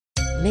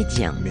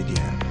ميديان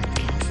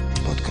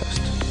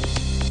بودكاست.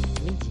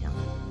 ميديان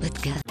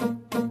بودكاست.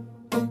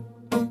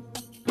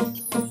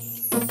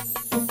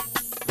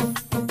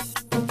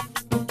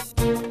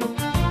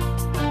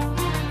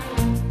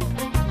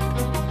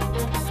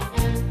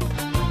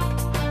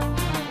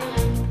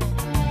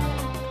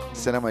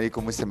 السلام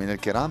عليكم مستمعينا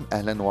الكرام،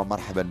 اهلا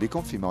ومرحبا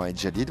بكم في موعد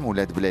جديد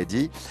مولاد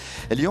بلادي.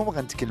 اليوم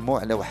غنتكلموا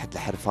على واحد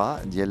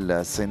الحرفه ديال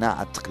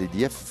الصناعه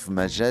التقليديه في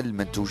مجال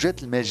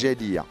المنتوجات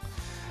المجاليه.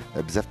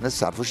 بزاف الناس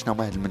تعرفوا شنو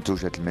هما هاد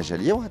المنتوجات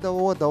المجاليه، وهذا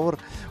هو دور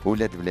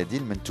ولاد بلادي.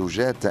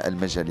 المنتوجات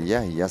المجاليه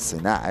هي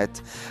صناعه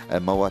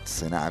مواد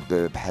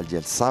الصناعه بحال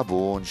ديال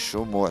الصابون،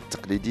 الشموع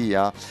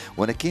التقليديه،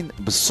 ولكن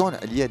بالصنع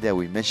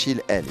اليدوي ماشي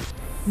الالي.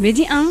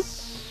 ميدي ان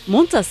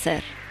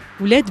منتصر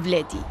ولاد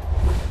بلادي.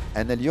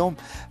 أنا اليوم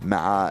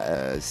مع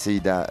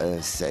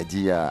السيدة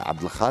سعديه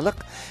عبدالخالق،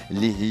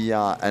 اللي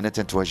هي أنا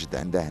تنتواجد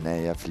عندها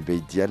هنايا في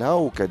البيت ديالها،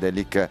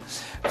 وكذلك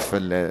في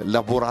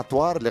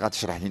اللابوراتوار اللي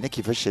غتشرح لنا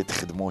كيفاش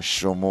يخدموا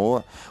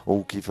الشموع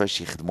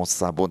وكيفاش يخدموا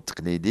الصابون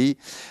التقليدي.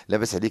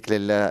 لاباس عليك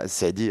لاله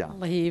السعديه؟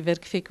 الله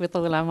يبارك فيك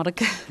ويطول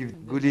عمرك.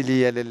 قولي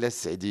لي يا لاله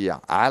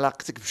السعديه،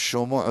 علاقتك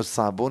بالشموع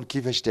والصابون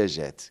كيفاش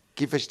جات؟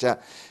 كيفاش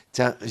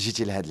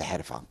جيتي لهذه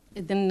الحرفه؟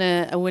 إذن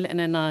أولا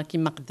أنا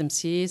كما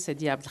قدمتي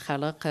سعديه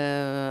عبدالخالق،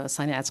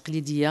 صانعة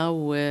تقليدية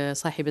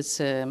وصاحبة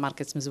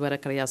ماركة مزوره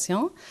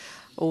كرياسيون.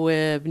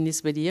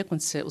 وبالنسبة لي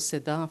كنت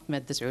أستاذة في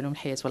مادة علوم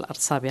الحياة والأرض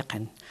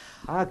سابقا.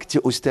 كنتي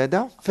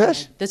أستاذة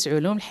فاش؟ مادة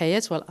علوم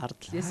الحياة والأرض،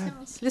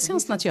 لي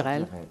سيونس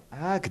ناتورال.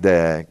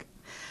 هكذاك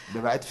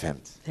دابا عاد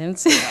فهمت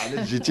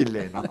علاش جيتي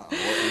لهنا،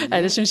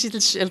 علاش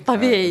مشيت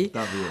للطبيعي.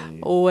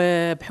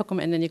 وبحكم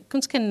انني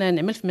كنت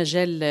كنعمل في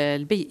مجال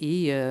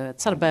البيئي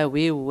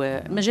التربوي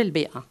ومجال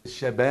البيئه،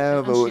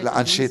 الشباب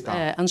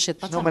والانشطه.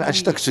 شنو هما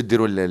الانشطه كنتو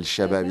ديروا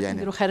للشباب؟ يعني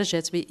نديروا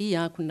خرجات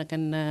بيئيه، كنا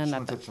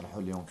كنعطيو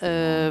تشرحوا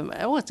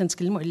اليوم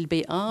تنتكلموا على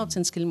البيئه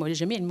وتنتكلموا على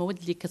جميع المواد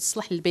اللي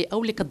كتصلح للبيئه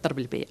واللي كتضر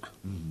بالبيئه.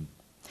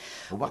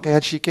 وباقي هذا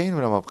الشيء كاين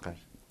ولا ما بقاش؟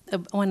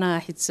 وانا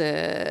حيت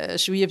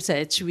شويه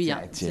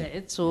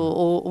ابتعدت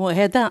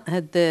وهذا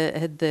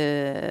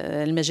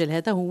المجال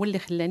هذا هو اللي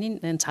خلاني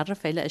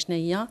نتعرف على اشنا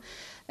هي،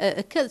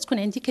 تكون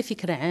عندي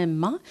كفكره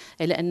عامه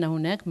على ان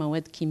هناك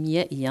مواد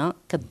كيميائيه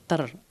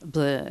كتضر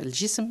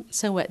بالجسم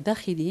سواء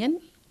داخليا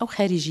او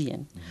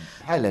خارجيا.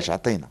 علاش؟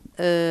 عطينا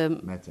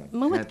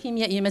مواد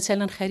كيميائيه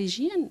مثلا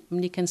خارجيا،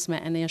 ملي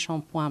كنسمع انايا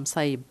شامبوان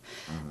مصايب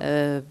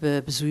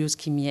بزيوت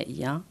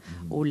كيميائيه،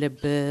 ولا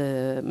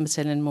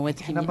مثلا مواد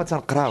كيميائيه ما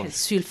تنقراوش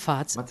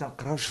السلفات، ما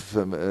تنقراوش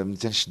ملي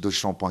تنشدوا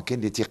الشامبوان. كاين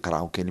اللي تيقرا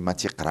وكاين اللي ما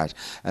تيقراش.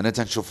 انا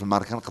تنشوف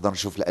الماركه، نقدر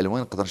نشوف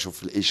الالوان، نقدر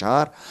نشوف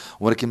الاشهار،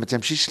 ولكن ما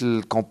تمشيش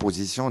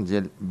للكومبوزيسيون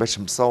ديال باش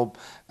مصاوب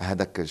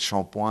هذاك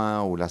الشامبوان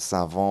ولا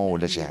الصابون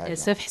ولا شي حاجه.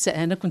 للاسف حتى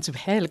انا كنت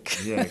بحالك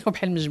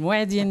وبحال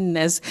مجموعه ديال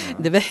الناس.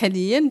 دابا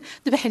حاليا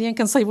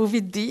كنصايبوا في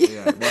يدي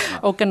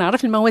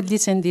وكنعرف المواد اللي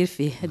تندير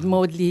فيه. هاد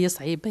المواد اللي هي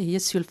صعيبه هي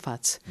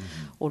السلفات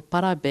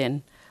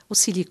والبارابين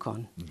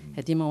والسيليكون،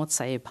 هذه مواد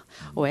صعيبه.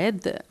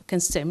 وعاد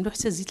كنستعملوا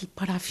حتى زيت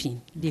البارافين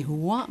اللي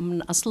هو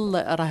من اصل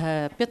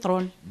راه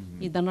بترول،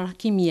 اذا راه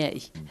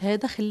كيميائي.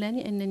 هذا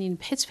خلاني انني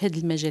نبحث في هذا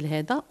المجال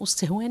هذا،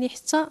 واستهواني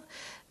حتى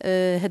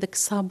هذاك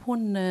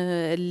الصابون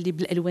اللي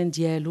بالالوان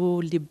ديالو،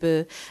 اللي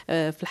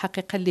في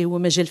الحقيقه اللي هو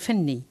مجال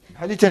فني.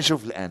 بحال اللي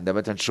تنشوف الان،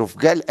 دابا تنشوف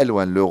كاع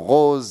الالوان، لو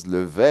غوز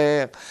لو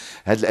فير،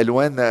 هاد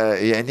الالوان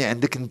يعني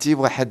عندك انت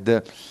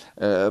واحد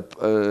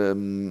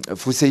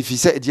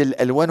فسيفساء ديال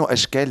الالوان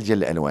واشكال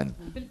ديال الالوان.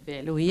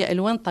 بالفعل، وهي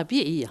الوان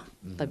طبيعيه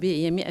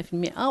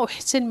 100%،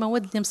 وحتى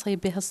المواد اللي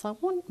مصايب بها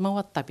الصابون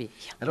مواد طبيعيه.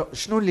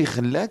 شنو اللي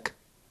خلاك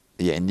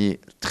يعني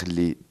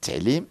تخلي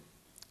التعليم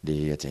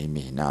اللي هي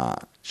مهنه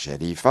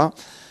شريفه،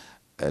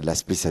 لا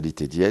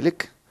سبيساليتي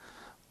ديالك،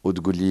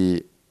 وتقول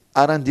لي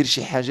ارا ندير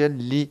شي حاجه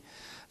اللي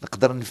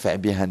نقدر ننفع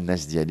بها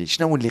الناس ديالي؟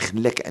 شنو هو اللي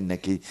خلاك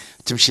انك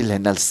تمشي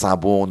لهنا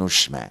للصابون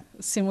والشمع؟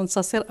 سي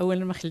منتصر،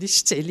 اولا ما خليتش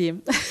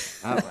التعليم.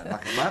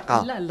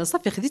 لا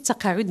صافي، خديت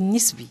التقاعد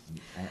النسبي.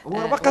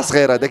 باقا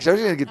صغيره، داك الشيء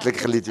اللي قلت لك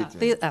خليتي.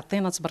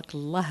 اعطينا تبارك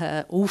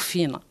الله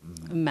وفينا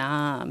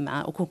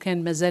مع وكون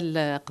كان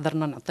مازال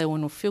قدرنا نعطيو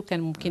ونوفي، وكان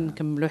ممكن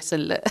نكملوا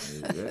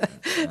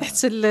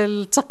حتى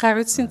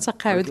التقاعد، سن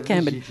التقاعد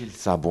كامل.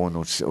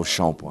 الصابون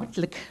والشامبوان قلت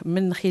لك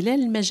من خلال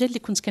المجال اللي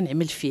كنت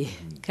كنعمل فيه.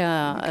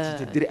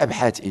 تديري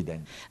ابحاث؟ اذا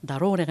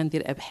ضروري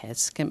غندير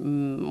ابحاث.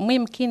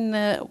 ممكن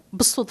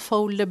بالصدفه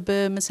ولا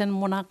مثلا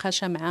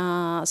مناقشه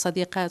مع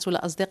صديقات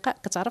ولا اصدقاء،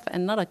 كتعرف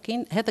ان راه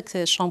كاين هذاك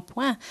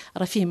الشامبوان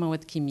راه فيه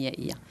مواد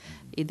كيميائيه.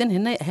 اذا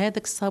هنا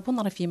هذاك الصابون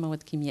راه فيه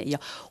مواد كيميائيه.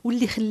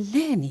 واللي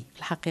خلاني في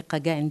الحقيقه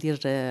كاع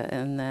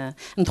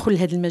ندخل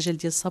لهذا المجال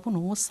ديال الصابون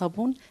هو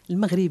الصابون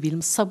المغربي،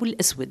 الصابون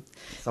الاسود،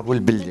 الصابون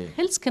البلدي.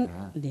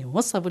 اللي هو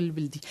الصابون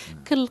البلدي.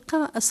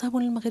 كنلقى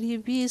الصابون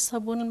المغربي،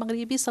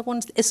 الصابون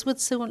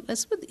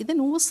الاسود، اذا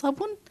هو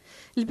الصابون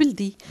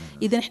البلدي.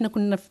 اذا حنا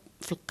كنا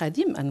في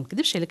القديم انا ما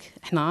نكذبش عليك،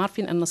 حنا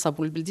عارفين ان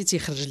الصابون البلدي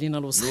تيخرج لنا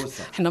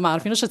الوسخ، حنا ما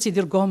عارفين واش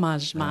تيدير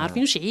كوماج، ما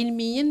عارفينش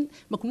علميا،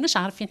 ما كناش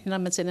عارفين حنا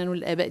مثلا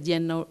والاباء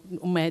ديالنا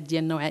والامهات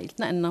ديالنا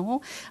وعائلتنا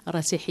انه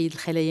راه تيحيد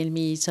الخلايا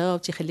الميته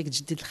وتيخليك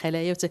تجدد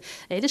الخلايا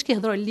علاش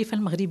كيهضروا على الليفه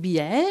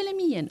المغربيه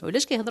عالميا،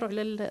 وعلاش كيهضروا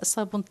على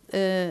الصابون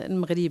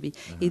المغربي؟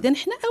 اذا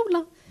حنا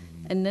اولى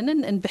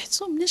اننا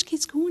نبحثوا مناش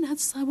كيتكون هذا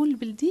الصابون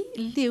البلدي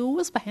اللي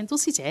هو اصبح عنده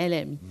صيت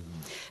عالمي.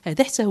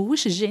 هذا حتى هو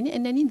شجعني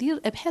انني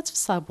ندير ابحاث في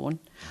الصابون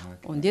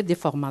وندير دي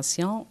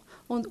فورماسيون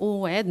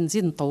وعاد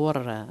نزيد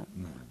نطور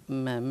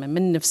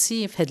من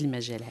نفسي في هذا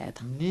المجال هذا.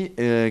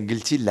 ملي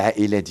قلتي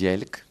العائله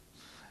ديالك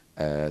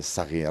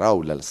الصغيره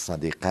ولا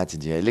الصديقات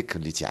ديالك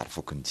اللي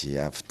تعرفوك انت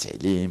في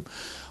التعليم،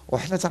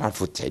 وحنا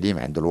تنعرفوا التعليم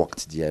عنده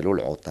الوقت ديالو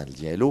العطل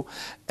ديالو،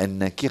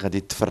 انك غادي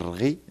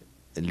تفرغي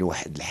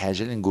لواحد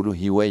الحاجه اللي نقولوا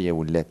هوايه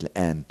ولات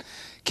الان،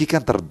 كي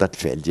كانت ردة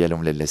الفعل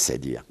ديالهم لاله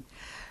السعديه؟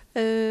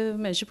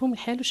 ما عجبهم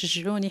الحال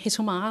وشجعوني،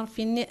 حيت هما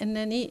عارفيني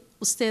انني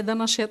استاذه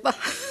نشيطه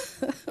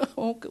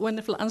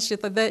وانا في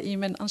الانشطه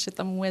دائما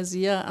انشطه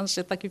موازيه،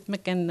 انشطه كيف ما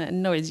كان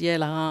النوع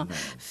ديالها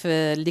في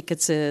اللي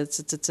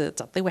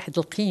كتعطي واحد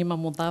القيمه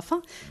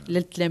مضافه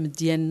للتلاميذ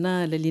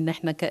ديالنا لينا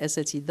حنا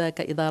كاساتذه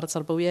كاداره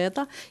تربويه.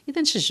 هذا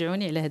اذا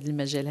شجعوني على هذا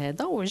المجال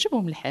هذا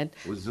وعجبهم الحال.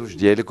 والزوج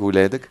ديالك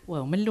وولادك؟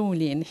 وهما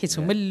الاولين، حيت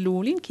هما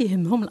الاولين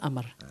كيهمهم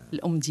الامر.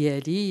 الام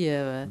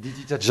ديالي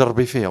بديتي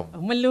تجربي فيهم؟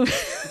 هما الاولين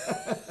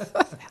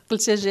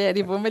قلت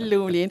تجارب هما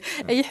الاولين،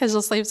 اي حاجه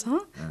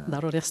صايبتها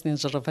ضروري خصني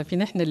نجربها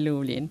فينا حنا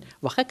الاولين،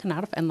 واخا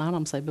كنعرف انها راه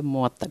مصايبه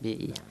بمواد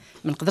طبيعيه،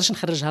 ما نقدرش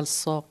نخرجها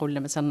للسوق ولا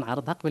مثلا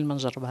نعرضها قبل ما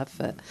نجربها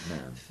في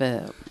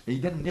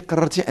اذا ملي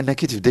قررتي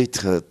انك تبداي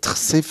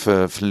تخصي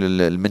في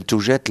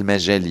المنتوجات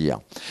المجاليه،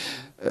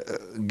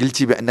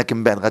 قلتي بانك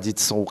من بعد غادي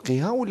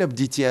تسوقيها ولا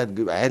بديتيها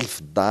عاد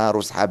في الدار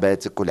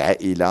وصحاباتك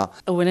والعائله؟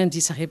 اولا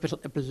بديتها غير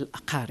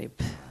بالاقارب،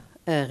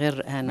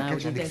 غير انا ما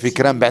كانش عندك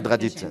فكره من بعد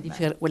غادي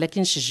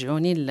ولكن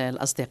شجعوني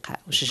الاصدقاء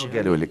وشجعوني.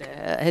 قالوا لك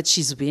هذا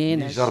الشيء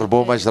زوين،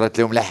 جربوا ما جرت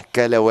لهم لا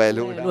حكه لا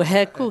والو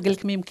وهاكو قال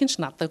لك ما يمكنش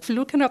نعطيوك، في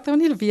الاول كانوا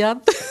يعطيوني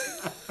البياض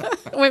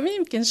وما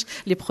يمكنش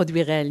لي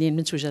برودوي غاليين،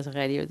 منتوجات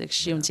غاليه وداك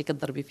الشيء وانت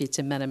كتضربي فيه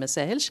تما ما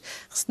ساهلش،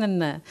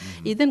 خصنا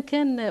اذا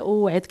كان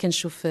وعاد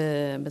كنشوف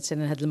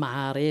مثلا هاد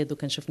المعارض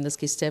وكنشوف الناس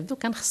كيستافدوا،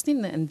 كان خصني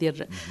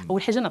ندير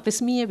اول حاجه نعطي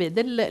سميه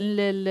بعدا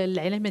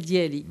العلامه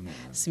ديالي،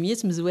 سميه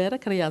مزواره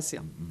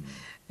كرياسيون.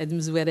 هاد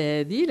المزواره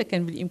هذه الا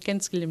كان بالامكان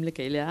نتكلم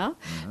لك عليها.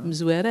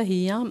 مزواره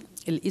هي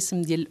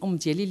الاسم ديال الام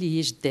ديالي اللي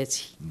هي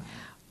جداتي،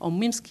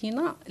 امي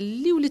مسكينه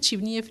اللي ولات شي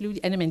بنيه في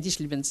الوليد، انا ما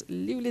عنديش البنت،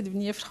 اللي ولات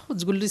بنيه في الخو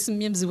تقول له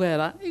سميه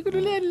مزواره،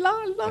 يقولوا لا لا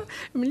لا.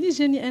 ملي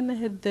جاني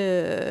انا هاد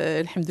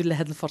الحمد لله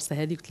هاد الفرصه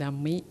هذه قلت لها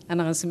امي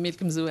انا غنسمي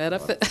لك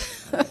مزواره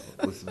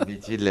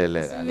وسميتي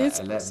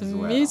لا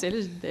سميت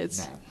على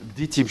جداتي.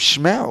 بديتي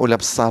بالشمع ولا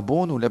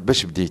بالصابون ولا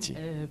باش بديتي؟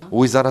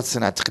 وزاره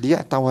الصناعه التقليديه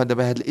عطاوها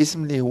دابا هذا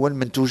الاسم اللي هو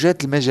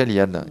المنتوجات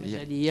المجاليه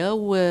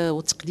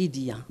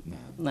وتقليديه،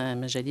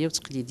 مجاليه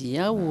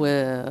وتقليديه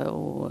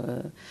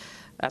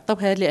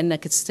عطوها لانها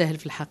كتستاهل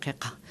في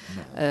الحقيقه.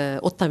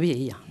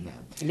 والطبيعيه،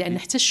 لان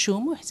حتى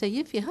الشموع حتى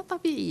هي فيها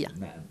طبيعيه.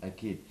 نعم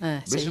اكيد.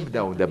 باش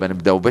نبداو دابا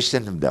باش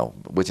نبداو،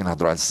 بغيتي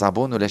نهضروا على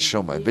الصابون ولا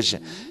الشموع؟ باش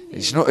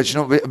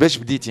شنو باش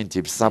بديتي انت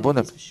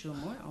بالصابون؟ بالشموع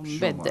ومن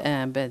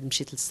بعد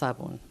مشيت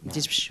للصابون،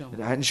 بديت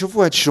بالشموع.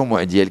 نشوفوا هذا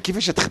الشموع ديالك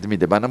كيفاش تخدمي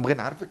دابا، انا نبغي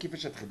نعرف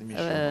كيفاش تخدمي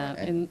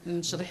الشموع.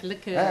 نشرح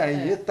لك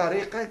هي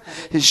الطريقه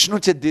شنو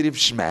تديري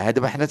بالشمع.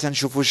 دابا حنا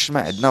تنشوفوا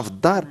الشمع عندنا في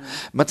الدار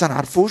ما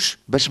تنعرفوش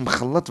باش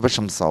مخلط باش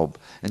مصاوب،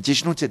 انت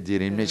شنو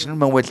تديري؟ شنو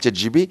المواد اللي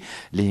تجيبي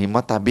اللي هما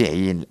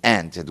طبيعيين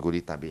الان تقولي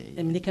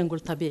طبيعي؟ ملي كنقول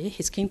طبيعي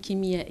حيت كاين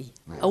كيميائي.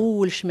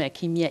 اول شمع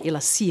كيميائي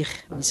لاصيغ،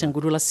 ملي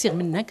تنقولوا لاصيغ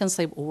منها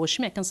كنصايب هو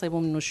الشمع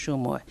كنصايبوا منه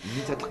الشموع.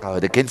 ملي تلقاو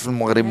هذا كاين في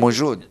المغرب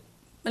موجود؟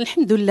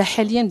 الحمد لله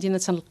حاليا بدينا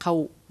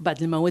تنلقاو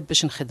بعض المواد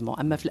باش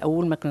نخدموا، اما في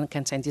الاول ما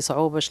كانت عندي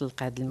صعوبه باش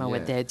نلقى هذه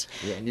المواد هذه.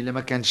 يعني الا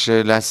ما كانش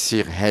لا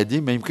الصيغ هذه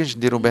ما يمكنش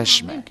نديروا بها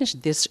الشمع؟ ما يمكنش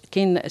دير.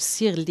 كاين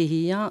الصيغ اللي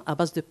هي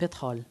اباز دو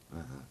بترول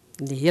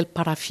اللي هي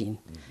البارافين،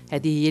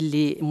 هذه هي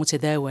اللي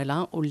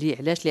متداوله واللي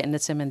علاش لان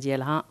الثمن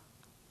ديالها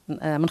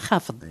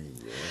منخفض.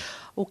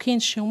 وكاين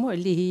الشموع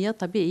اللي هي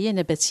طبيعيه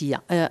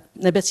نباتيه،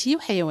 نباتيه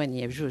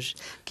وحيوانيه بجوج.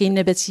 كاين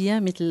نباتيه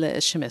مثل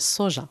الشمع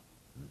الصوجا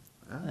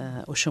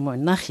وشموع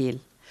النخيل،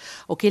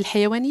 وكاين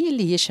الحيوانيه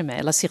اللي هي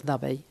شمع لاصيغ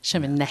ضبعي،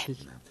 شمع النحل.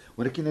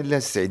 ولكن لا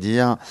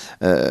السعديه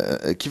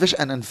كيفاش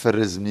انا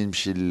نفرز منين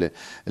نمشي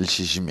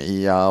لشي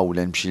جمعيه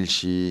ولا نمشي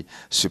لشي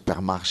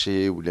سوبر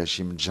مارشي ولا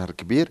شي متجر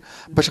كبير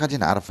باش غادي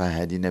نعرفها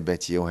هذه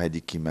نباتيه وهذه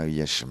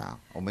كيماويه الشمعه،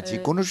 وما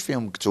تيكونوش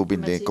فيهم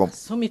مكتوبين لكم؟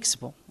 خصهم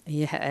يكتبوا،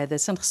 هي عاده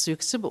خصو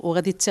يكتب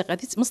وغادي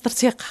مصدر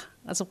ثقه،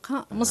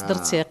 غتبقى مصدر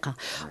ثقه.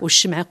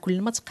 والشمعه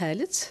كل ما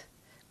تقالت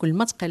كل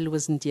ما تقل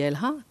الوزن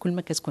ديالها كل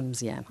ما كتكون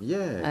مزيانه.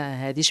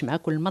 هذه شمعه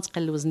كل ما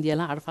تقل الوزن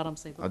ديالها عرفها راه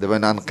مصيبه. دابا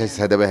انا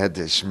نقيس دابا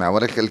هذا الشمع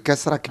ولكن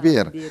الكاس راه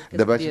كبير.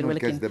 دابا شنو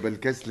الكاس؟ دابا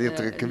الكاس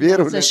اللي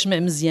كبير ولا الشمع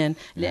مزيان؟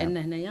 لان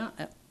هنايا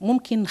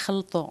ممكن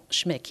نخلطوا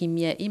شمع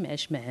كيميائي مع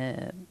شمع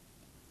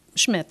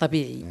شمع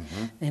طبيعي.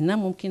 هنا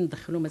ممكن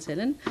ندخلوا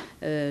مثلا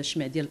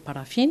شمع ديال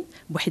البارافين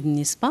بواحد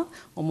النسبه،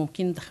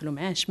 وممكن ندخلوا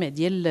معاه شمع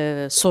ديال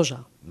الصوجا،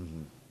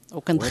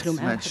 وكندخلوا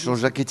معاه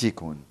الصوجا كي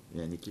تيكون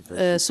يعني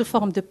كيفاش سو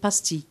فورم دو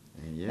باستي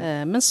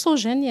من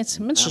الصوجان،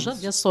 من الشجر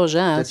ديال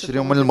الصوجا.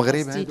 تشريهم من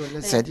المغرب هادو ولا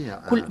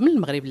السعديه؟ كل من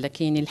المغرب لا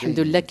كاينين الحمد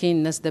لله. كاين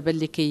الناس دابا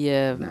اللي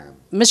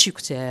ماشي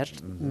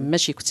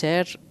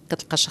كتار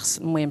كتلقى شخص،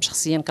 المهم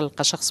شخصيا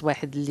كنلقى شخص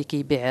واحد اللي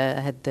كيبيع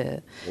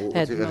هاد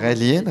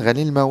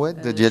غاليين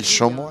المواد ديال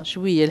الشموع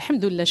شويه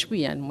الحمد لله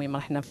شويه. المهم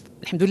رحنا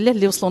الحمد لله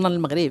اللي وصلونا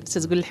للمغرب،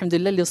 تتقول الحمد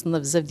لله اللي وصلنا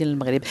بزاف ديال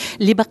المغرب.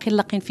 اللي باقي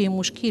لاقين فيه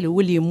مشكل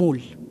هو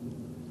اليمول.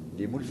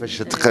 فاش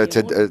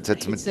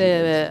تطي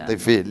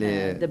فيه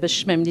دابا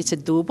الشمع ملي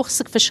تذوبو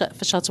خصك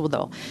فاش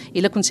غتوضعو.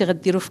 الا كنتي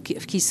غديرو في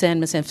كيسان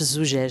مثلا في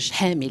الزجاج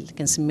حامل،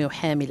 كنسميوه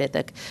حامل،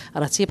 هذاك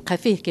راه كيبقى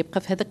في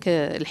هذاك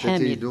الحامل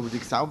تيدوب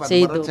ديك الساعه، وبعد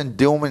المره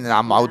تنديو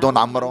نعاودو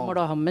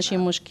نعمروهم ماشي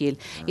مشكل.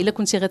 الا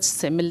كنتي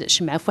غتستعمل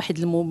شمعه في واحد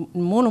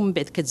المول ومن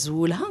بعد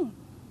كتزولها،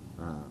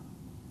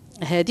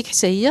 هذيك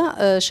حتى هي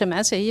شمعه،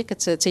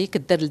 حتى هي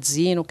كدار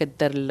التزيين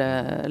وكدار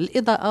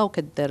الاضاءه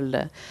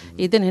وكدار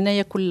اذا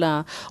هنايا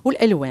كل.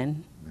 والالوان،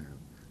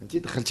 انت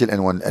دخلتي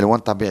الالوان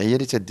طبيعيه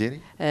اللي تديري؟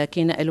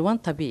 كاينه الوان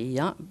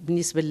طبيعيه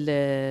بالنسبه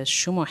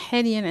للشموع.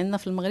 حاليا عندنا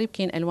في المغرب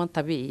كاين الوان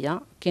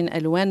طبيعيه، كاين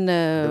الوان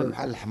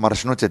بحال الاحمر.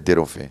 شنو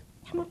تديروا فيه؟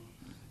 احمر.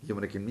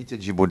 ولكن ملي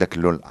تجيبوا داك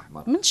اللون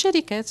الاحمر من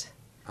شركات،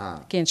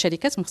 كاين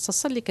شركات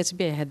مختصه اللي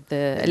كتبيع هاد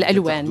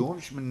الالوان. ما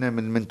تاخذوهمش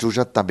من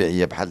منتوجات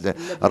طبيعيه بحال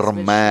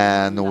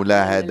الرمان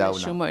ولا هذا ولا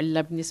الشموع؟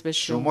 لا بالنسبه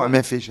للشموع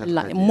ما فيش.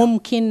 لا،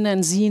 ممكن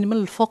نزين من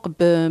الفوق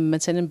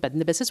مثلا بعض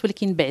النباتات،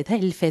 ولكن بعدها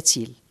على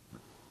الفتيل.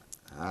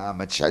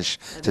 ما تشعلش،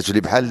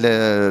 تتولي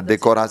بحال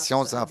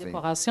ديكوراسيون صافي.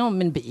 ديكوراسيون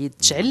من بعيد،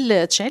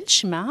 تشعل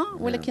الشمعه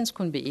ولكن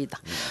تكون بعيده.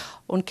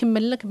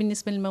 ونكمل لك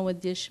بالنسبه للمواد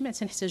ديال الشمع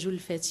تنحتاجوا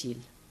الفتيل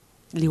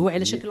اللي هو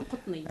على شكل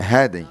قطني.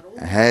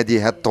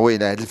 هذه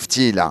الطويله، هذه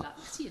الفتيله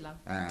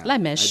لا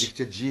ماشي. هذيك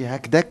تجي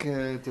هكذاك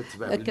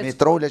تتباع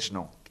بالمترو ولا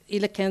شنو؟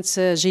 الا كانت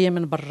جايه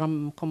من برا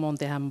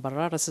مكومونديها من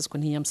برا، راه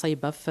تكون هي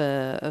مصايبه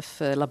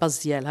في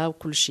لاباز ديالها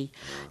وكل شيء.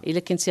 الا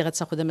كنتي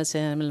غتاخذها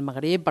مثلا من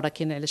المغرب، راه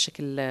كاين على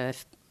شكل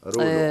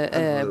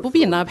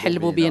بوبينه، بحال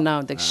البوبينه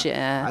وداك الشيء.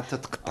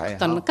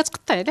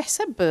 كتقطع على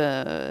حساب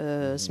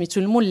سميتو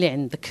المول اللي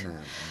عندك.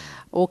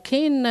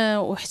 وكاين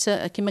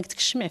وحتى كما قلت لك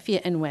الشمع فيه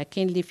انواع،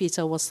 كاين اللي فيه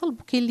تا هو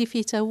صلب، وكاين اللي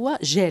فيه تا هو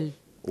جل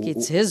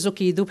كيتهز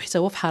وكيذوب حتى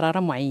هو في حراره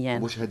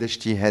معينه. واش هذا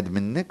اجتهاد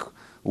منك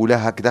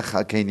ولا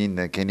هكذا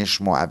كاينين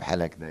شموعه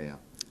بحال هكذايا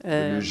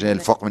الجيل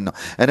فوق منه؟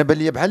 انا بان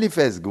لي بحال اللي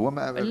فازق هو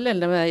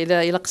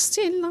لا الا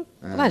قصتي لا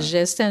راه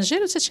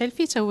جيل وتتشعل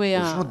فيه تا هو.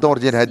 شنو الدور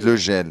ديال هذا لو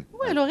جيل؟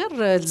 والو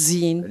غير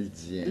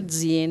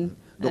التزيين.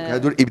 دونك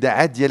هادو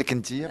الابداعات ديالك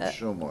انت في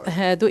الشموع؟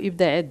 هادو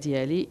ابداعات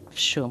ديالي في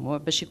الشموع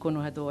باش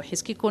يكونوا هادو،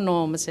 حيت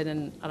كيكونوا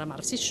مثلا راه ما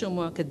عرفتيش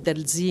الشموع كدار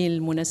التزيين،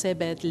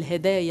 المناسبات،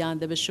 الهدايا.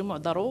 دابا الشموع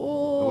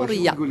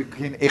ضروريه. نقول لك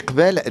كاين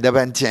اقبال.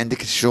 دابا انت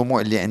عندك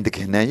الشموع اللي عندك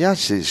هنايا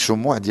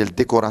الشموع ديال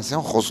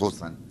الديكوراسيون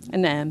خصوصا.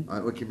 نعم.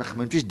 ولكن ما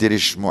خممتيش ديري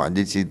الشموع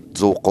اللي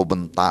تذوقوا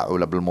بالنطاع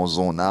ولا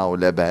بالموزونه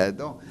ولا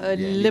بهذا،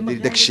 يعني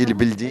داك الشيء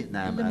البلدي؟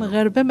 نعم.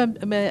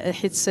 المغاربه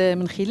حيت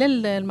من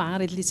خلال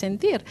المعارض اللي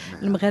تندير،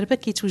 المغاربه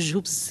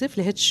كيتوجهوا بزاف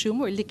لهاد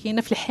الشموع اللي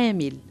كاينه في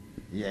الحامل.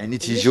 يعني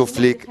تيجيو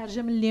فليك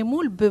خارجه من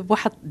الليمول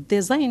بواحد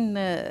الديزاين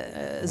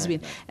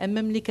زوين.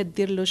 اما ملي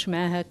كدير له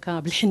شمعه هكا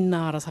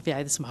بالحنه، راه صافي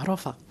عادة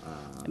معروفه.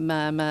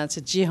 ما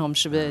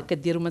تجيهمش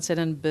كديروا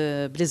مثلا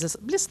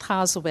بليست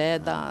خاص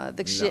وبهذا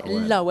داك الشيء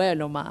لا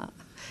والو، ما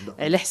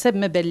على حساب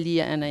ما بان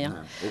لي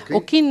انايا.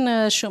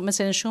 وكاين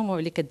مثلا شموع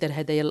اللي كدير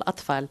هدايا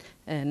للاطفال،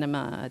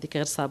 انما هذيك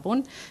غير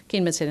صابون.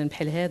 كاين مثلا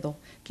بحال هادو،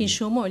 كاين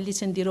شموع اللي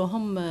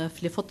تنديروهم في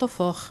لي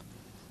فوتوفوغ.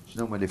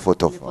 شنو هما لي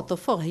فوتوفوغ؟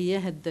 الفوتوفوغ هي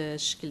هاد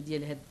الشكل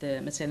ديال هاد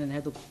مثلا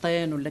هادو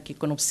بالطين ولا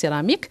كيكونوا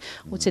بالسيراميك،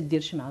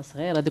 وتدير شمعه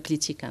صغيره هذوك لي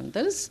تي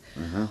كاندلز،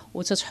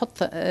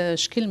 وتتحط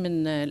شكل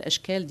من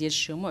الاشكال ديال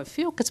الشموع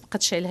فيه، وكتبقى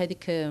تشعل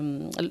هذيك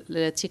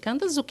التي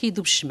كاندلز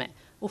وكيذوب الشمع،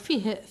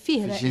 وفيه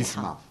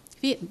رائحه،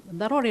 فيه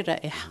ضروري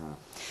رائحه.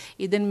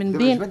 اذا من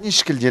بين عجبتني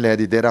الشكل ديال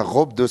هذه، دايره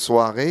غوب دو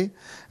سواغي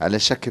على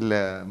شكل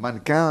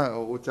مانكان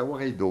وتا هو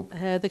غيذوب.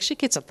 هذاك الشيء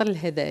كيتعطى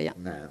للهدايا.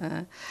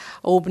 نعم.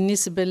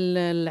 وبالنسبه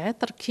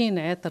للعطر، كاين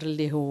عطر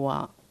اللي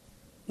هو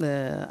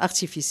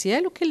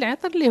ارتيفيسيال، وكاين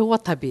العطر اللي هو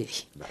طبيعي.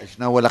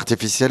 شنو هو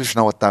الارتيفيسيال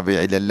وشنو هو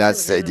الطبيعي لاله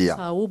السعديه؟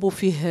 صاوب،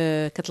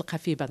 وفيه كتلقى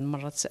فيه بعض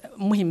المرات.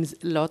 المهم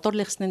العطور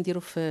اللي خصنا نديرو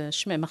في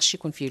الشمع ما خصش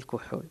يكون فيه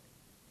الكحول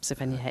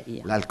بصفه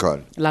نهائيه.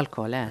 الكحول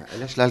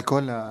علاش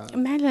الكحول؟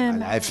 مع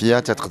العافيه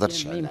تقدر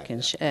تشعل. ما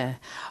يمكنش.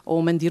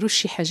 وما نديروش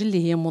شي حاجه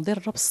اللي هي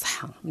مضره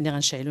بالصحه. ملي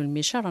غنشعلوا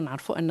الميشه راه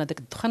نعرفوا ان داك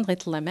الدخان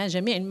غيطلع مع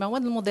جميع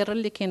المواد المضره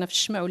اللي كاينه في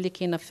الشمع واللي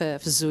كاينه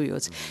في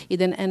الزيوت.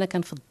 اذا انا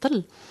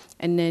كنفضل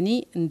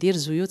انني ندير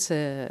زيوت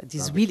دي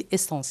زويل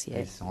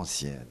اسونسيال،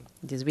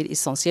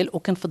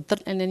 وكنفضل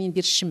انني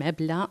ندير الشمعه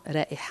بلا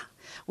رائحه،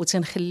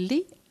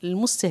 وتنخلي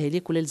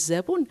المستهلك ولا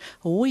الزبون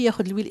هو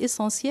ياخذ الويل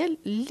اسونسيال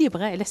اللي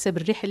بغى على حساب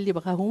الريحه اللي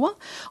بغى هو.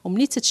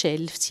 ومني تتشعل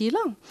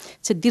الفتيله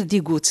تدير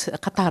ديغوت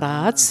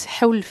قطرات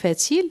حول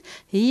الفتيل،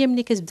 هي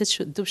ملي كتبدا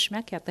تذوب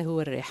الشمعه كيعطيه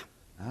هو الريحه.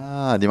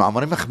 ديما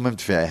عمري ما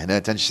خممت فيها. هنا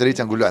تنشري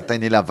تنقول له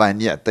عطيني لا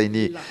فاني،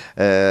 عطيني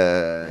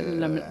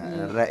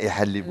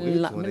الرائحه اللي بغيت.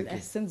 لا، من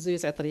احسن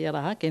زيوت عطريه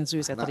راها كاين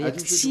زيوت عطريه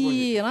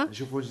كثيره.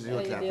 نشوفوا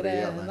الزيوت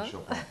العطريه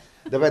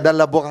دابا هذا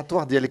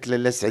اللابوغاتوار ديالك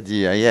لاله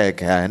سعديه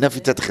ياك، هنا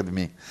فين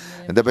تتخدمي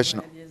دابا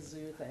شنو؟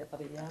 الزيوت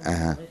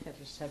العطريه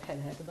خرجتها بحال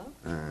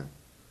هكذا.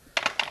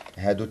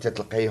 هادو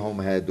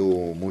تتلقيهم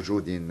هادو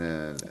موجودين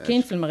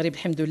كاين في المغرب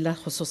الحمد لله،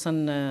 خصوصا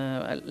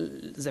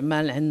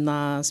زعما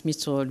عندنا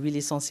سميتو لويل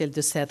اسونسيال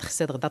دو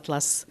سيدر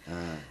داطلاس.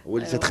 هو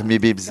اللي تتخدمي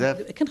به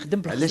بزاف.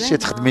 كنخدم بالخزانه. علاش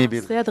تخدمي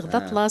به سيدر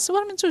داطلاس؟ هو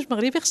منتوج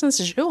مغربي خصنا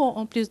نسجعوه.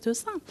 اون بليس دو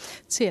سا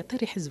تيعطي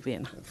ريحه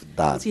زوينه في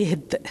الدار،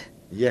 تيهدئ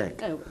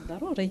ياك.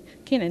 ضروري.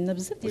 كاين عندنا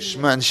بزاف ديال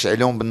الشمع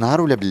نشعلهم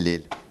بالنهار ولا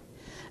بالليل؟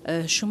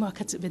 الشموع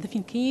بعدا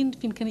فين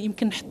كان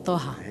يمكن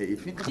نحطوها،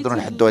 فين نقدروا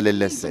نحطوها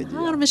لاله السعديه؟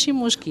 نهار ماشي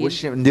مشكل.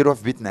 واش نديروها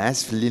في بيت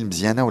نعاس في الليل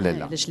مزيانه ولا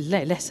لا؟ علاش لا،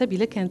 على حساب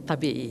الا كانت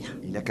طبيعيه.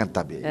 الا كانت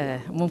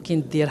طبيعيه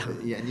ممكن ديرها.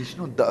 يعني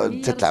شنو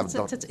تتلعب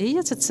الدور؟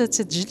 هي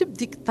تتجلب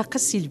ديك الطاقه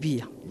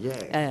السلبيه.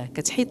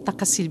 كتحيد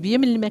الطاقه السلبيه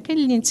من المكان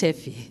اللي انت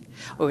فيه،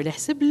 وعلى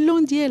حسب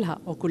اللون ديالها،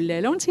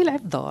 وكل لون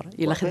تيلعب دور.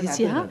 الا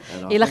خديتيها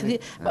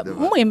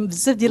المهم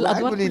بزاف ديال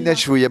الادوار. قولي لنا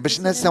شويه باش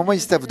الناس هما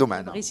يستافدوا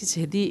معنا.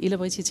 الا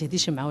بغيتي تهدي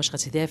شمعه، واش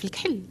غتهديها في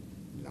الكحل؟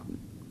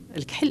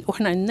 الكحل،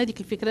 وحنا عندنا ديك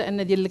الفكره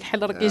ان ديال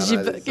الكحل راه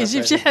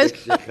كيجيب شي حاجه.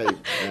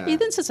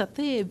 اذا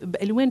تتعطيه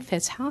بالوان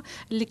فاتحه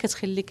اللي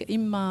كتخليك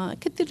اما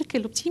كدير لك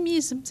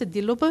الاوبتيميزم،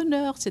 تدير لو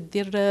بونور،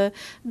 تدير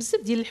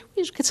بزاف ديال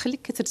الحوايج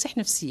كتخليك كترتاح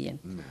نفسيا.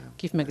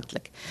 كيف ما قلت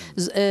لك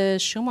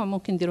الشموع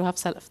ممكن نديروها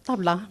في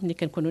الطابله ملي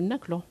كنكونوا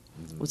ناكلوا،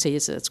 وتهي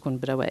تكون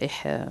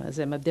بروائح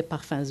زعما دي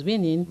بارفان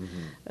زوينين.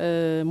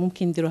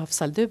 ممكن نديروها في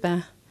صال دو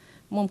بان،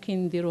 ممكن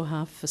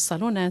نديروها في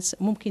الصالونات،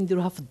 ممكن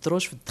نديروها في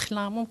الدروج في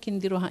الدخله، ممكن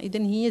نديروها. اذا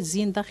هي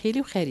تزيين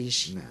داخلي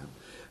وخارجي.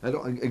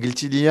 نعم.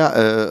 قلتي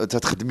لي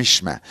تتخدمي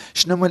الشمع،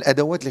 شنو هما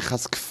الادوات اللي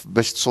خاصك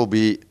باش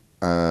تصوبي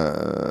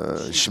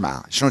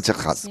الشمعه؟ شنو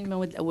تخاص؟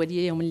 المواد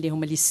الاوليه هما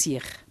اللي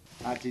السيغ.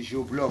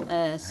 تيجيو بلوك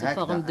سو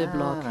فورم دو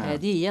بلوك.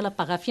 هذه هي لا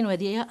بارافين،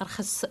 وهذه هي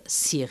ارخص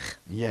السيغ.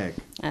 ياك.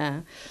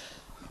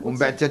 ومن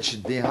بعد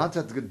تشديها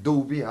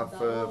تذوبيها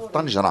في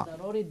طنجره.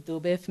 ضروري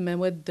تذوبيها في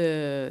مواد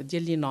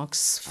ديال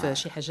لينوكس، في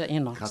شي حاجه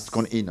اينوكس. خاص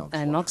تكون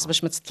اينوكس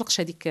باش ما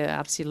تطلقش هذيك،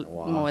 عرفتي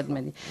المواد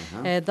مالي.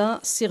 هذا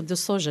السيغ دو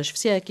صوجا،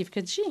 شفتيها كيف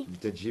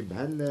تجي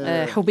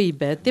بحال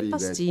حبيبات دي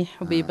باستي،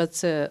 حبيبات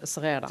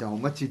صغيره. حتى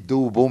هما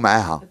تيذوبوا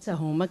معاها. حتى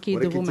هما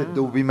كيذوبوا معاها.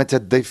 تذوبي ما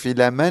تضيفي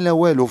لا ما لا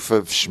والو في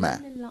الشمع.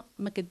 لا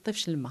ما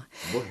كتضيفش الماء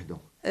بوحدو.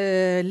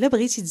 لا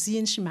بغيتي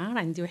تزين شمعه، راه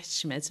عندي واحد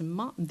الشمعه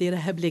تما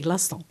نديرها بلي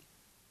كلاصون.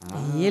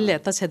 هي اللي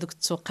عطات هذوك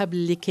الثقب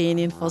اللي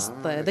كاينين في وسط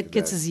داك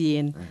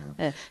كتزيين.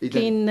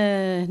 كاين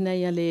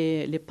هنايا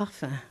لي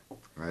بارفان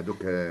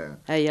هذوك،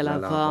 هي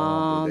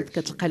لافاند،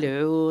 كتلقى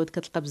العود،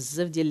 كتلقى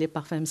بزاف ديال لي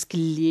بارفان مسك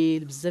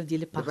الليل، بزاف ديال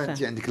لي بارفان.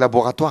 انت عندك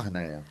لابوغاتوار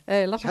هنايا؟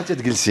 شحال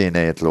تجلسي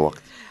هنايا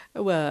الوقت؟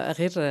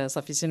 غير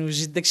صافي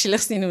تنوجد داكشي اللي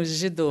خصني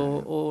نوجد،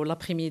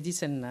 ولابخيميدي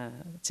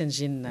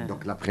تنجي.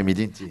 دونك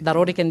لابخيميدي انت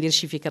ضروري كندير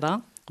شي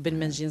فكره قبل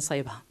ما نجي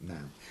نصايبها.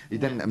 نعم.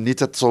 اذا ملي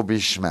تتصوبي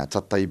الشمع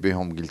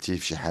تطيبيهم قلتي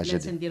في شي حاجه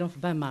تنديرهم في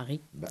بان ماغي.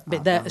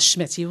 بعدا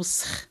الشمع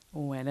تيوسخ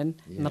اولا،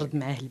 نرد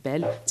معاه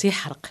البال،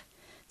 تيحرق.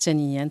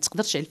 ثانيا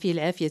تقدر تشعل فيه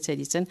العافيه.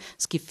 ثالثا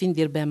كيف فين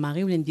ندير بان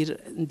ماغي ولا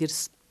ندير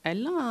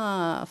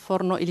على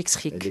فورنو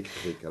الكتريك.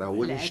 راه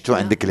هو اللي شفتو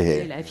عندك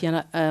لهيه العافيه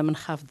انا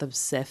منخافضه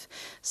بزاف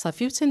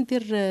صافي.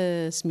 وتندير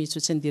سميتو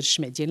تندير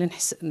الشمع ديالي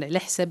على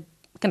حساب.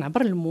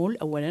 كنعبر المول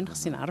اولا،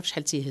 خصني نعرف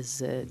شحال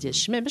تيهز ديال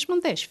الشمع باش ما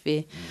نضيعش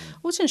فيه،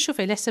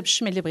 وتنشوف على حساب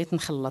الشمع اللي بغيت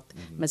نخلط.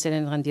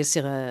 مثلا غندير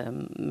سيغ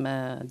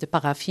دو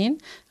بارافين،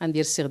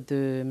 غندير سيغ دو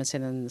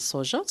مثلا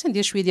صوجا،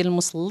 وتندير شويه ديال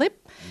المصلب.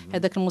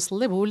 هذاك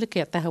المصلب هو اللي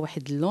كيعطيها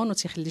واحد اللون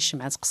وتيخلي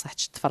الشمعه تقصح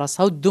تشد في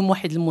راسها وتدوم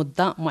واحد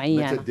المده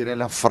معينه. تديري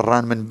لها في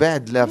فران من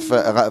بعد، لا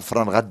في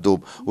فران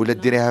غدوب، ولا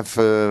ديريها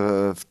في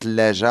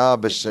الثلاجه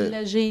باش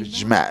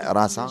تجمع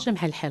راسها؟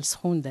 جمع الحال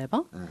سخون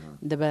دابا.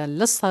 دابا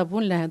لا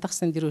الصابون لا هذا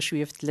خصنا نديروه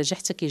شويه في الثلاجه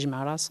حتى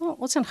كيجمع راسو،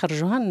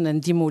 وتنخرجوها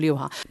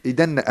نديموليوها.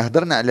 اذا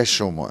هضرنا على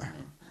الشموع،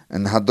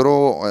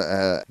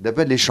 نهضروا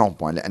دابا لي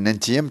شامبوان، لان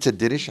انت ما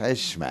تديريش على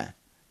الشمع،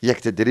 ياك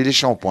تديري لي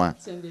شامبوان.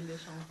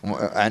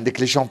 عندك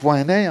لي شامبوان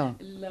هنايا؟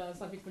 لا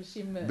صافي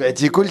كلشي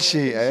بعتي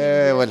كلشي.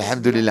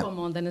 والحمد لله.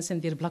 كوموند انا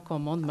سندير بلا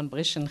كوموند، ما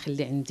نبغيش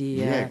نخلي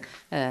عندي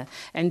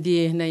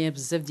عندي هنايا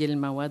بزاف ديال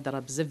المواد، راه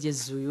بزاف ديال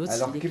الزيوت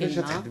اللي كاينه.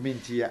 كيفاش تخدمي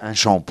انت ان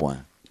شامبوان؟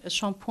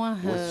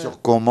 الشامبوان سور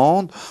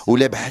كوموند،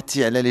 ولا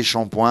بحثتي على لي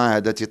شامبوان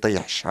هذا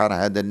تيطيح الشعر،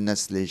 هذا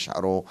الناس اللي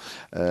شعروا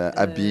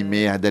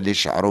ابيمي، هذا اللي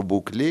شعروا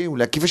بوكلي،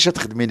 ولا كيفاش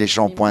تخدمي لي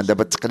شامبوان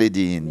دابا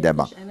التقليديين؟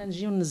 دابا انا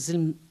نجي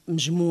وننزل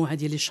مجموعه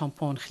ديال لي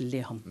شامبوان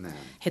نخليهم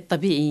حيت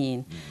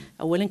طبيعيين.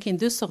 اولا كاين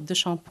دو سورت دو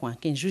شامبوان،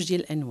 كاين جوج ديال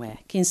الانواع،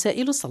 كاين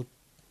سائل وصلب.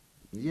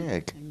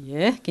 ياك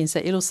كاين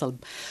سائل وصلب.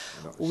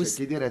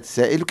 كي يدير هذا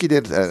السائل وكي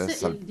يدير الصلب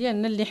السائل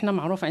ديالنا اللي حنا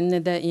معروف عندنا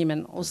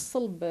دائما،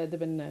 والصلب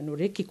دابا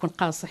نوريك كيكون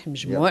قاصح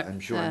مجموع.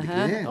 نمشيو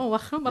عندك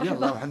واخا مرحبا.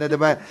 يلا حنا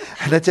دابا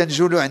حنا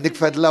تنجولوا عندك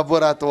في هذا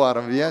اللابوراتوار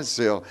بيان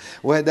سور.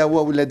 وهذا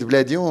هو ولاد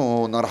بلادي،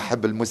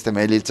 ونرحب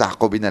بالمستمعين اللي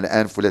التحقوا بنا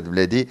الان في ولاد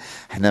بلادي.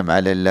 حنا مع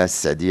لاله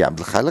السعديه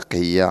عبدالخالق،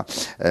 هي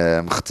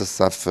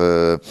مختصه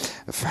في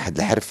واحد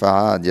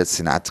الحرفه ديال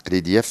الصناعه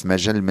التقليديه في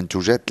مجال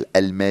المنتوجات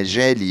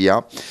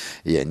المجاليه،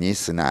 يعني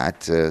صناعه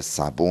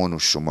الصابون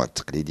والشموع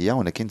التقليديه،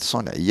 ولكن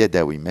صنع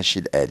يدوي ماشي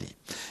الالي.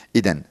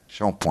 اذا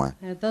شامبوان،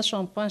 هذا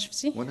شامبوان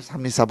شفتي؟ وانا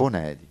صحابني صابونه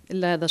هذه.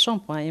 لا هذا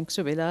شامبوان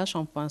مكتوب عليها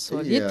شامبوان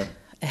سوليد.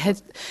 هاد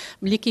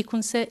ملي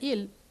كيكون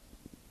سائل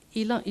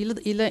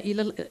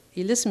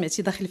إلا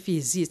سمعتي داخل فيه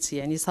زيت،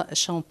 يعني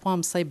شامبوان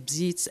مصايب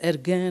بزيت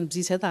ارغان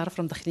بزيت، هذا عرف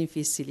راهم داخلين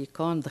فيه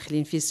السيليكون،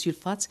 داخلين فيه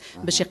السلفات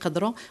باش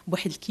يقدروا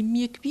بواحد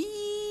الكميه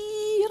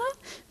كبيره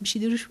باش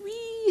يديروا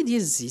شويه ديال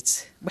الزيت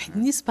بواحد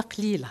النسبه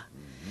قليله.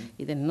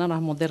 اذا هنا راه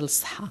مضر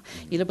للصحه.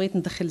 الا بغيت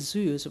ندخل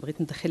زيوت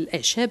وبغيت ندخل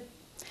الاعشاب،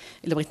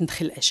 الا بغيت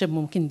ندخل الاعشاب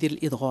ممكن ندير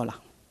الادغوله.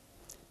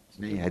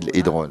 شنو هي هاد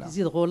الادغوله؟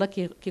 الادغوله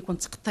كيكون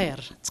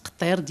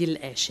تقطير ديال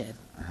الاعشاب.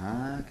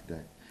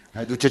 هكذا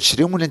هادو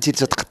تتشريهم ولا انت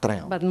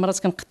تتقطريهم؟ بعض المرات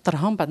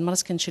كنقطرهم، بعض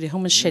المرات كنشريهم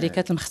من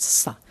الشركات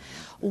المختصه،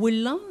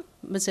 ولا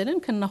مثلا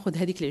كناخذ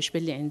هذيك العشبه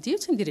اللي عندي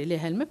وتندير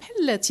عليها الماء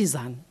بحال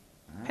تيزان،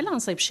 بحال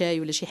غنصايب شاي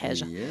ولا شي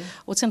حاجه،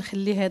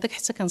 وتنخليه هذاك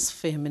حتى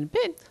كنصفيه من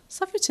بعد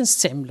صافي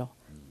تنستعملو.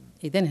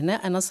 اذا هنا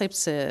انا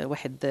صايبت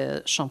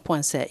واحد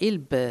شامبوان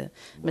سائل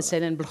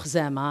مثلا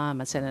بالخزامه،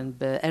 مثلا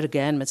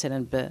بارغان،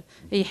 مثلا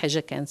باي حاجه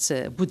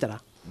كانت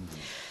بودره.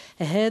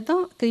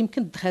 هذا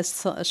يمكن تدخل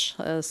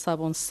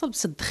الصابون الصلب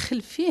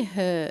تدخل فيه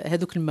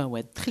هذوك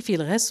المواد، تدخل فيه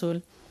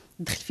الغسول،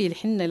 تدخل فيه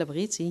الحنه الا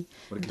بغيتي.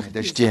 ولكن هذا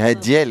اجتهاد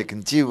ديالك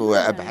انت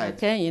وابحاث.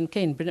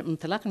 كاين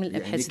منطلق من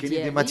الابحاث يعني ديالي.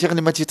 كاين دي ماتيغ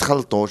اللي ما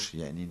تيتخلطوش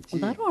يعني انت.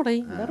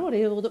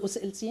 ضروري.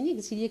 وسالتيني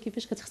قلتي لي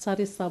كيفاش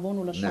كتختاري الصابون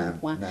ولا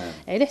الشامبوان.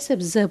 على حساب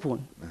الزبون.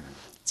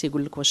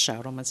 تيقول لك واش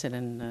شعره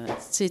مثلا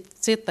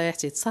تيطيح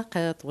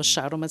تيتساقط، واش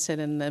شعره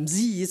مثلا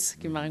مزيت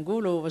كما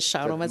غنقولوا، واش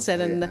شعره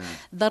مثلا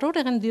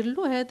ضروري غندير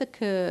له هذاك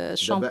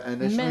الشامبو. دابا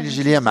انا شنو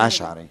يجي ليا مع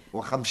شعري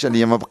واخا مشى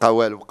ليا ما بقى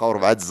والو، بقاو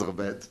 4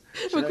 الزغبات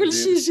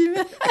وكلشي يجي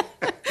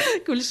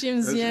كلشي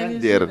مزيان.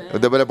 ندير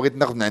ودابا بغيت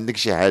ناخذ من عندك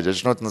شي حاجه،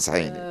 شنو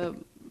تنصحيني؟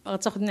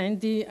 غتاخذ من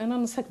عندي انا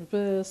ننصحك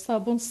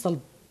بالصابون الصلب.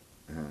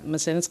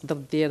 مثلا تقدر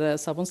دير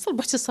صابون الصلب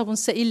وحتى الصابون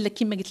السائل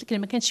كما قلت لك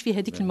ما كانش فيه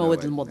هذيك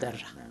المواد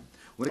المضره.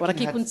 وراه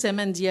كيكون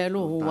الثمن ديالو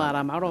هو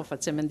راه معروف،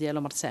 الثمن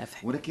ديالو مرتفع.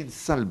 ولكن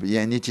الصلب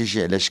يعني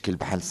تيجي على شكل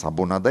بحال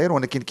صابونه داير،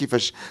 ولكن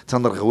كيفاش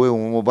تنرغويو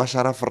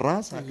مباشره في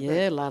الراس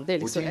هكذا؟ يلاه رضي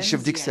عليك سؤال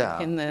وتنشف ديك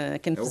الساعه.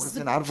 كان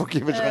خصنا نعرفوا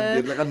كيفاش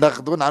غندير،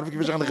 غناخذوا نعرفوا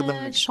كيفاش غنخدم.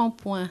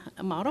 الشامبوان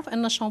معروف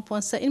ان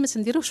الشامبوان سائل ما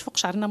تنديروش فوق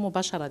شعرنا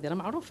مباشره، هذه راه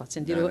معروفه.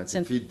 تنديروه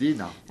في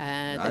يدينا،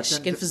 داكشي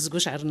كنفزقوا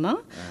شعرنا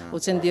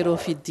وتنديروه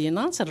في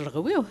يدينا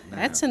تنرغويوه،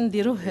 عاد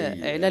تنديروه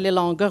على لي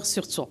لونغور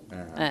سورتو.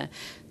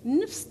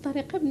 نفس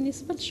الطريقه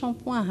بالنسبه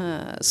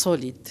للشامبوان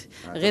سوليد،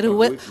 غير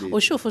هو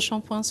وشوفوا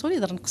الشامبوان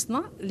سوليد راه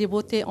نقصنا لي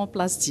بوتي اون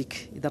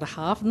بلاستيك، اذا راه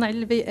حافظنا على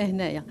البيئه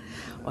هنايا.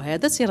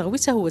 وهذا تيرغوي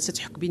حتى هو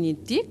تتحك بين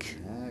يديك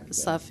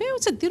صافي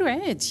وتديرو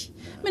عادي،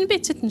 من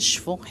بعد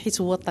تتنشفوا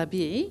حيت هو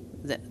طبيعي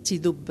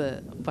تيذوب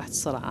بواحد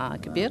السرعه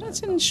كبيره.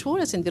 تنشفوا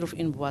ولا تنديروا في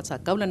ان بواط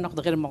هكا، ولا ناخذ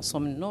غير المغصو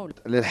منه.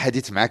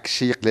 للحديث معك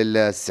الشيق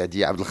لاله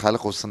السعديه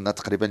عبدالخالق، وصلنا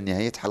تقريبا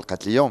لنهايه حلقه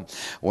اليوم،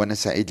 وانا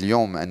سعيد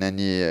اليوم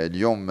انني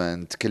اليوم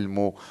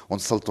نتكلموا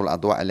ونسلطوا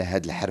الاضواء على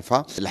هذه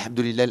الحرفه. الحمد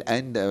لله.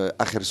 الان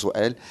اخر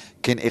سؤال،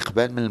 كاين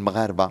اقبال من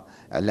المغاربه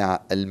على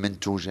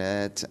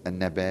المنتوجات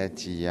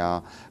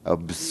النباتيه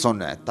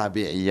بالصنع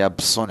الطبيعيه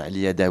بالصنع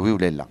اليدوي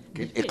ولا لا؟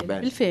 كاين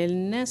اقبال بالفعل.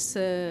 الناس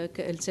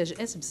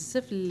التجأت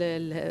بزاف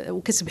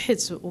وكتبحث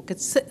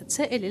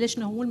وكتسائل على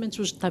شنو هو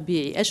المنتوج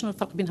الطبيعي، اشنو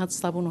الفرق بين هذا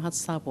الصابون وهذا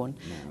الصابون،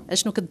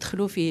 اشنو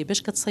كتدخلوا فيه،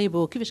 باش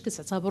كتصايبوه، كيفاش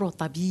كتعتبروه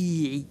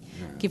طبيعي،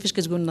 كيفاش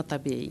كتقول لنا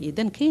طبيعي.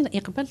 اذا كاين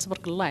اقبال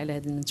تبارك الله على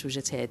هذه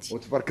المنتوجات هذه.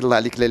 وتبارك الله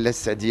عليك لاله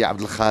السعديه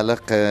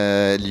عبدالخالق.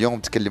 اليوم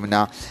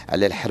تكلمنا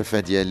على الحرفه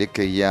ديالك،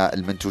 هي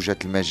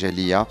المنتوجات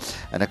المجاليه.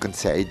 انا كنت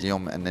سعيد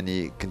اليوم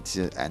انني كنت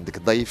عندك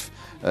ضيف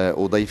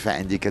وضيفه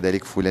عندي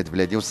كذلك في ولاد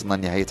بلادي. وصلنا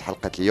لنهايه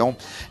حلقه اليوم،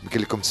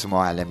 يمكن لكم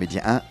تسمعوها على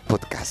ميديا 1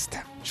 بودكاست.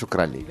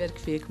 شكرا لك. يبارك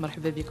فيك،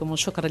 مرحبا بكم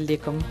وشكرا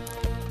لكم.